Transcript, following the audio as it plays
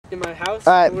in my house.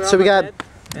 Alright, so we got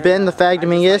Ben the Fag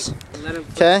Dominguez.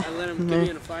 Okay. And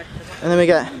then we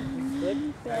got I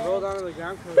rolled onto the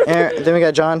ground. Aaron, then we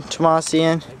got John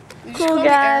Tomasian. Cool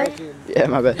guy. Yeah,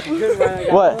 my bad.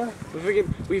 What?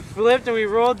 We flipped and we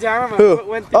rolled down.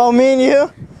 Who? Oh, me and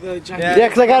you? Yeah,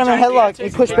 because I got him in a headlock. He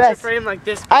pushed back. Like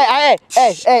this. Hey,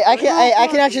 I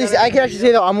can actually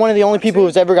say though, I'm one of the only people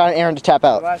who's ever gotten Aaron to tap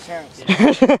out.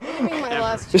 My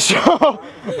last So,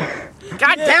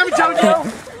 God damn it, Jojo!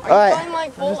 alright.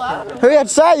 like full out. Hurry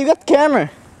outside, you got the camera.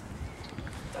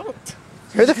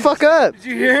 Hurry the fuck up. Did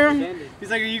you hear him? He's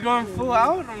like, are you going full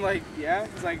out? I'm like, yeah.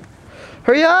 He's like,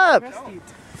 Hurry up.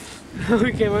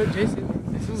 we came out, Jason.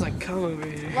 This was like, come over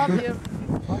here. Love you.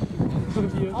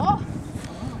 Love you. Oh.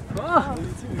 Oh,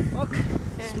 fuck.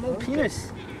 Small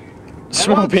penis.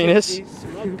 Small penis.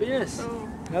 Small penis.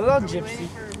 Hello, gypsy.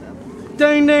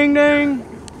 Ding, ding, ding.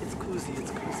 It's cozy,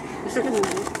 it's cozy.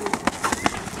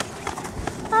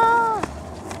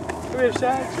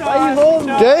 Why you holding?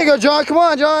 There you go, John. Come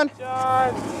on, John.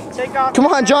 John, take off. Come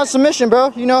on, John. Submission, bro.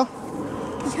 You know.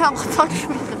 Yeah, punch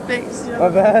me in the face. My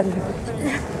bad.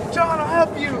 John, I'll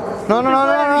help you. No.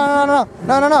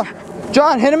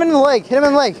 John, hit him in the leg. Hit him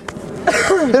in the leg.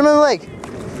 Hit him in the leg.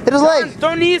 Hit his leg.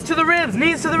 Don't knees to the ribs.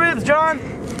 Knees to the ribs, John.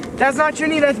 That's not your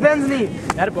knee. That's Ben's knee.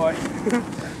 Attaboy.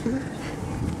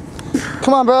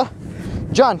 Come on, bro.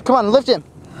 John, come on, lift him.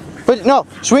 But no,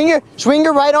 swing your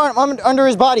right arm under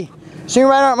his body. Swing your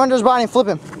right arm under his body and flip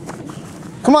him.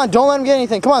 Come on, don't let him get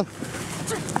anything. Come on. Get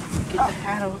the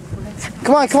hat out.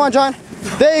 Come on, John.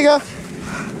 There you go.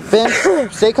 Ben,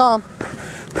 stay calm.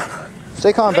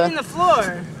 Stay calm, Ben.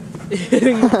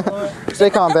 Hitting the floor. Stay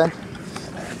calm, Ben.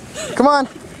 Come on.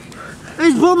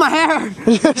 He's pulling my hair.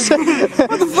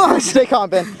 What the fuck? Stay calm,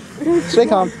 Ben. Stay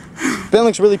calm. Ben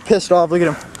looks really pissed off. Look at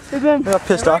him. Hey, Ben. Look how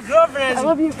pissed off. My girlfriend I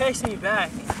love you. Texting me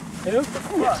back.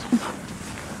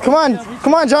 Come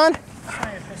on, John.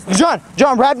 John,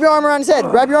 wrap your arm around his head.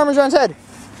 Wrap your arm around his head.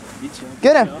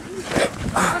 Get him.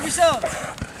 Move yourself.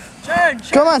 Turn.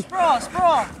 Come on.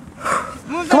 Sprawl.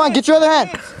 Come on, get your other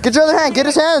hand. Get your other hand. Get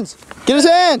his hands. Get his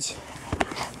hands.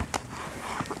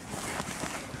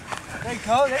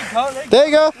 There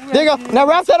you go. Now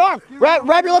wrap that arm.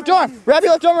 Wrap your left arm. Wrap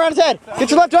your left arm around his head. Get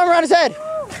your left arm around his head.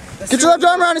 Get your left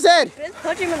arm around his head.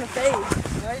 Punch him in the face. No,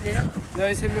 I didn't. No,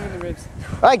 he's hitting him in the ribs.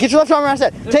 All right, get your left arm around his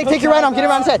head. Take your right arm. Get it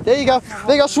around his head. There you go.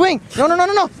 There you go. Swing. No.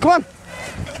 Come on.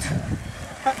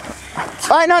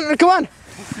 All right, no. Come on.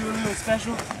 Let's do a little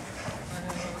special.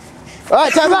 All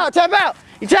right, tap out.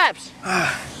 He taps.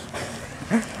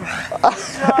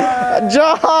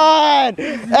 John!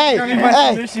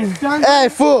 Hey,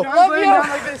 fool. Love you.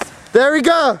 There we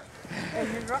go. Hey,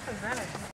 you're roughing.